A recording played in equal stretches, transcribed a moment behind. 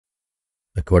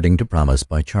According to Promise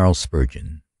by Charles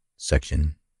Spurgeon,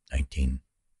 Section 19.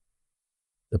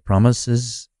 The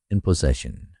promises in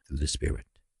possession through the Spirit.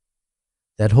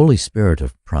 That Holy Spirit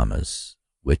of promise,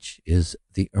 which is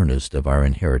the earnest of our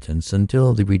inheritance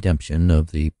until the redemption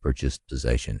of the purchased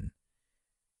possession,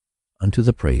 unto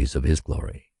the praise of his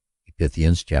glory.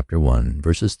 Ephesians chapter 1,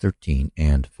 verses 13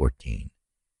 and 14.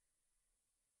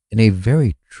 In a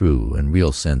very true and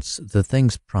real sense, the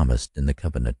things promised in the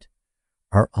covenant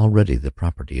are already the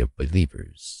property of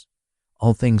believers.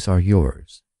 All things are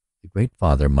yours. The great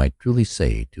Father might truly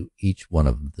say to each one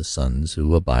of the sons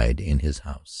who abide in his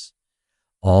house,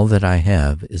 all that I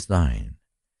have is thine.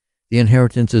 The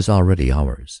inheritance is already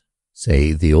ours,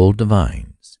 say the old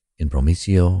divines, in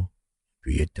promisio,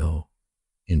 prieto,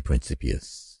 in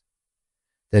principiis.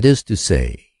 That is to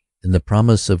say, in the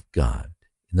promise of God,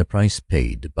 in the price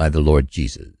paid by the Lord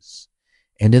Jesus,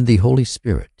 and in the Holy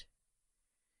Spirit.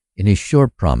 In his sure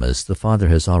promise, the Father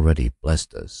has already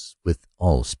blessed us with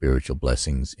all spiritual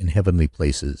blessings in heavenly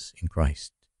places in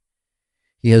Christ.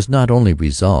 He has not only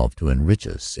resolved to enrich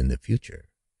us in the future,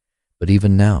 but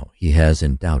even now he has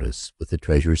endowed us with the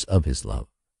treasures of his love.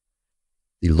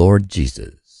 The Lord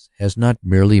Jesus has not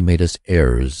merely made us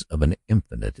heirs of an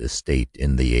infinite estate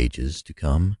in the ages to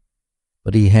come,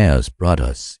 but he has brought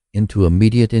us into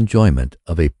immediate enjoyment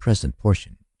of a present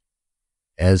portion.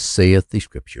 As saith the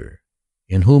Scripture,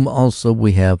 in whom also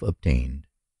we have obtained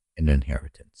an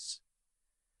inheritance.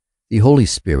 The Holy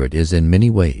Spirit is in many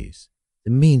ways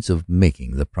the means of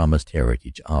making the promised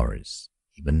heritage ours,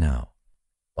 even now.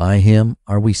 By him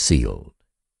are we sealed.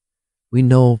 We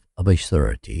know of a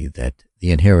surety that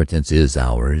the inheritance is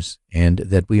ours, and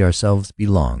that we ourselves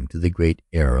belong to the great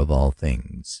heir of all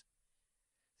things.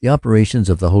 The operations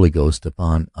of the Holy Ghost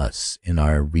upon us in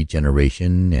our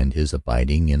regeneration and his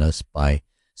abiding in us by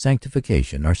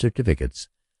sanctification are certificates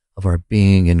of our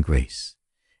being in grace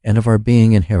and of our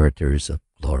being inheritors of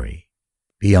glory.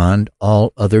 Beyond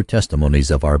all other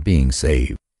testimonies of our being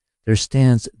saved, there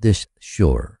stands this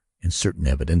sure and certain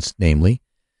evidence, namely,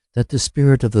 that the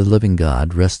Spirit of the living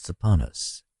God rests upon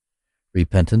us.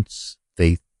 Repentance,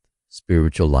 faith,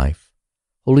 spiritual life,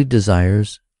 holy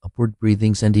desires, upward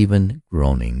breathings, and even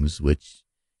groanings which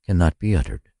cannot be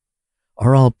uttered,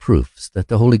 are all proofs that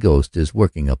the Holy Ghost is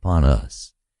working upon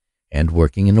us, and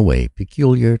working in a way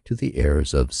peculiar to the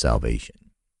heirs of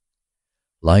salvation.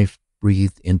 Life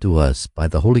breathed into us by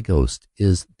the Holy Ghost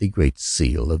is the great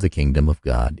seal of the kingdom of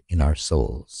God in our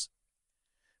souls.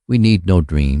 We need no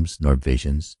dreams, nor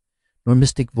visions, nor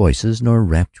mystic voices, nor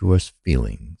rapturous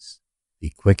feelings.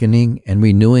 The quickening and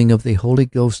renewing of the Holy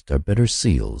Ghost are better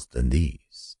seals than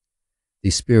these. The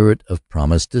Spirit of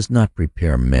promise does not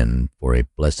prepare men for a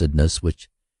blessedness which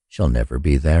shall never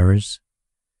be theirs.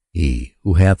 He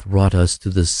who hath wrought us to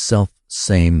the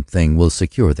self-same thing will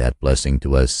secure that blessing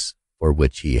to us for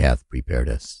which he hath prepared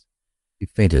us. The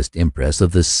faintest impress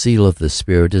of the seal of the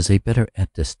Spirit is a better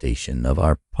attestation of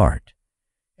our part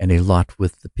and a lot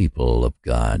with the people of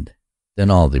God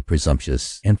than all the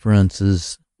presumptuous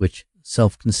inferences which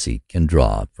self-conceit can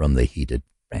draw from the heated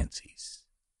fancies.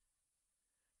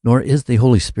 Nor is the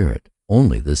Holy Spirit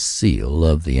only the seal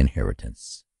of the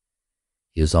inheritance.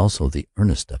 He is also the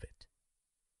earnest of it.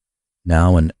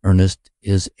 Now an earnest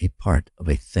is a part of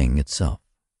a thing itself,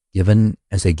 given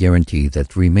as a guarantee that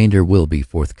the remainder will be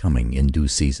forthcoming in due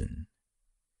season.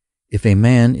 If a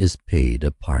man is paid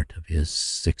a part of his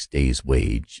 6 days'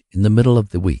 wage in the middle of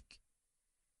the week,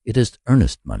 it is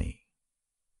earnest money.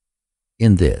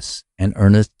 In this, an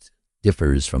earnest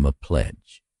differs from a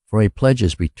pledge, for a pledge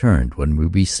is returned when we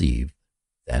receive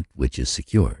that which is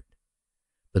secured,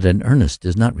 but an earnest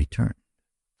is not returned,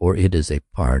 for it is a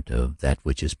part of that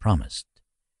which is promised.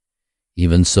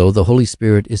 Even so, the Holy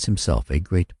Spirit is himself a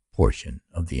great portion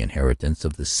of the inheritance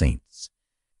of the saints,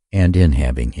 and in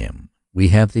having him, we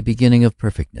have the beginning of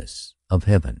perfectness, of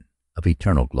heaven, of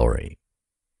eternal glory.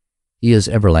 He is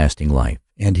everlasting life,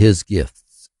 and his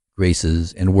gifts,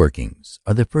 graces, and workings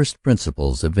are the first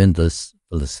principles of endless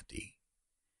felicity.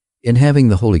 In having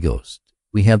the Holy Ghost,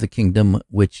 we have the kingdom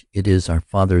which it is our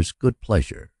Father's good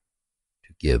pleasure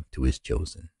to give to his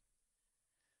chosen.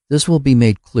 This will be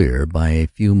made clear by a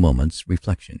few moments'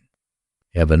 reflection.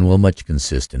 Heaven will much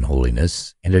consist in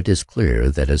holiness, and it is clear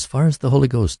that as far as the Holy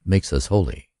Ghost makes us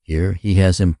holy, here he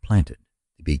has implanted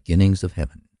the beginnings of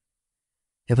heaven.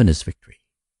 Heaven is victory,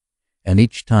 and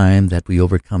each time that we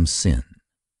overcome sin,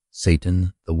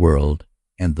 Satan, the world,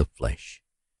 and the flesh,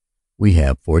 we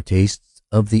have foretastes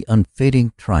of the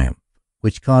unfading triumph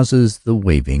which causes the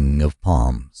waving of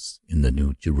palms in the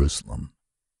New Jerusalem.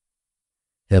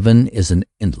 Heaven is an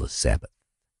endless Sabbath,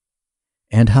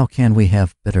 and how can we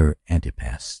have better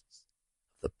antipasts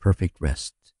the perfect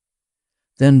rest.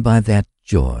 Then by that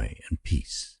joy and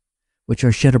peace which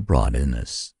are shed abroad in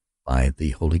us by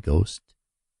the Holy Ghost,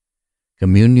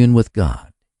 communion with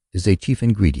God is a chief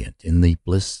ingredient in the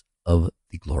bliss of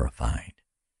the glorified.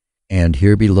 And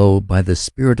here below, by the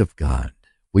Spirit of God,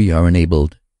 we are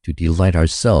enabled to delight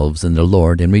ourselves in the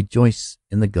Lord and rejoice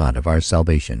in the God of our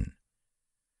salvation.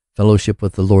 Fellowship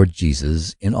with the Lord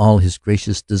Jesus in all his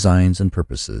gracious designs and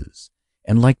purposes,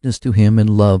 and likeness to him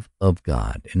in love of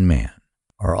God and man,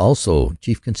 are also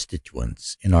chief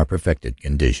constituents in our perfected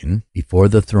condition before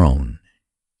the throne,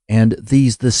 and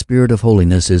these the Spirit of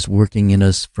holiness is working in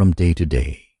us from day to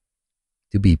day,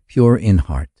 to be pure in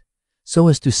heart, so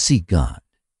as to see God,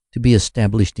 to be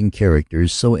established in character,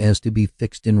 so as to be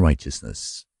fixed in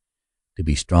righteousness, to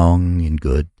be strong in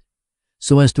good,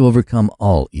 so as to overcome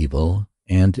all evil,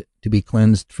 and to be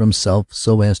cleansed from self,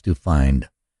 so as to find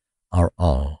our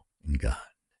all in God.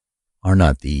 Are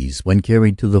not these, when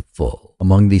carried to the full,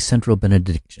 among the central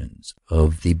benedictions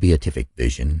of the beatific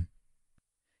vision?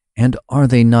 And are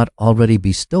they not already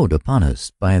bestowed upon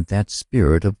us by that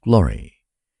Spirit of glory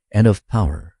and of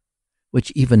power,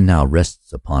 which even now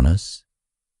rests upon us?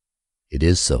 It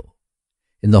is so.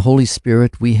 In the Holy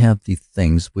Spirit we have the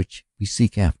things which we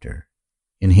seek after.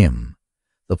 In him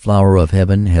the flower of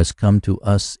heaven has come to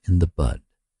us in the bud.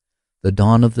 The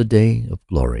dawn of the day of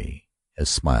glory has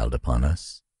smiled upon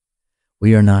us.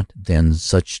 We are not then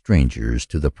such strangers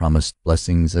to the promised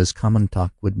blessings as common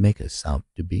talk would make us out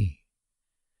to be.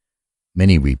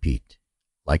 Many repeat,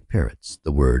 like parrots,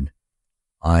 the word,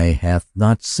 "Eye hath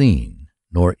not seen,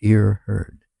 nor ear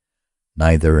heard,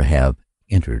 neither have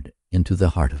entered into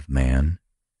the heart of man,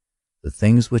 the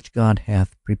things which God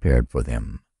hath prepared for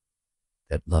them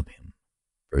that love him."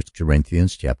 1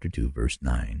 Corinthians chapter 2, verse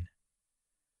 9.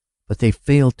 But they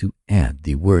fail to add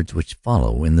the words which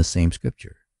follow in the same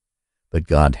scripture. But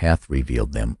God hath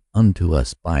revealed them unto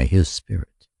us by his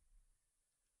Spirit.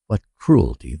 What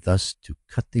cruelty thus to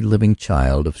cut the living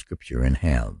child of Scripture in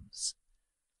halves!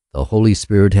 The Holy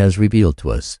Spirit has revealed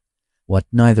to us what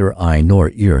neither eye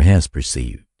nor ear has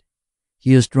perceived.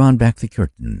 He has drawn back the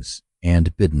curtains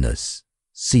and bidden us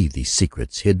see the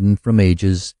secrets hidden from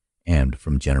ages and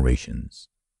from generations.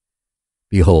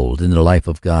 Behold, in the life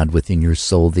of God within your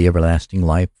soul, the everlasting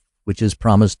life which is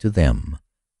promised to them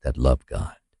that love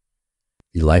God.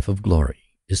 The life of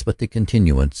glory is but the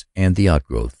continuance and the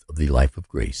outgrowth of the life of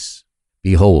grace.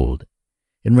 Behold,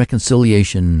 in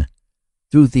reconciliation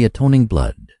through the atoning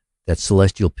blood, that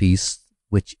celestial peace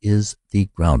which is the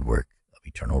groundwork of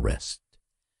eternal rest.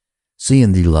 See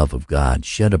in the love of God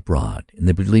shed abroad in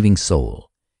the believing soul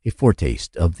a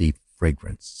foretaste of the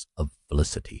fragrance of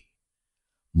felicity.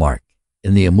 Mark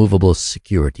in the immovable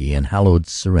security and hallowed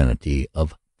serenity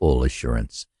of full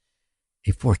assurance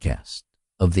a forecast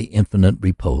of the infinite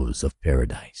repose of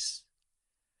paradise.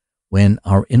 When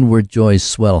our inward joys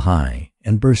swell high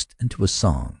and burst into a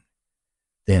song,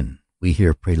 then we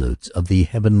hear preludes of the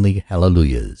heavenly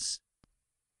hallelujahs.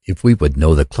 If we would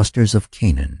know the clusters of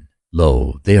Canaan,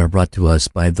 lo, they are brought to us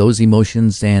by those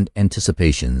emotions and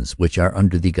anticipations which are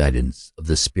under the guidance of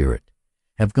the Spirit,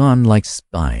 have gone like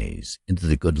spies into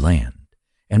the good land,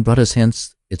 and brought us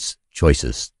hence its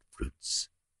choicest fruits.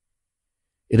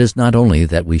 It is not only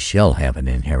that we shall have an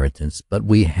inheritance, but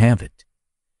we have it.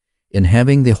 In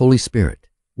having the Holy Spirit,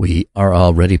 we are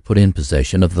already put in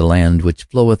possession of the land which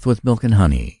floweth with milk and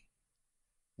honey.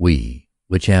 We,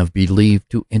 which have believed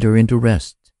to enter into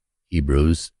rest,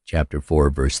 Hebrews chapter 4,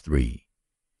 verse 3.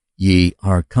 Ye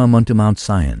are come unto Mount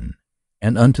Sion,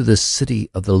 and unto the city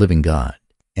of the living God,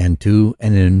 and to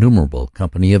an innumerable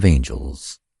company of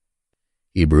angels.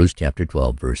 Hebrews chapter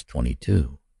 12, verse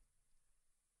 22.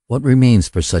 What remains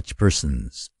for such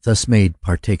persons, thus made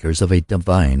partakers of a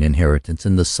divine inheritance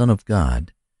in the Son of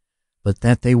God, but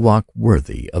that they walk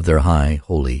worthy of their high,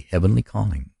 holy, heavenly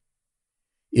calling?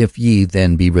 If ye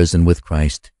then be risen with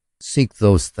Christ, seek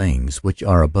those things which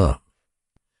are above,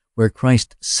 where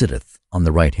Christ sitteth on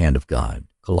the right hand of God.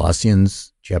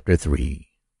 Colossians chapter 3,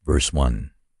 verse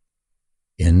 1.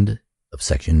 End of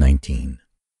section 19.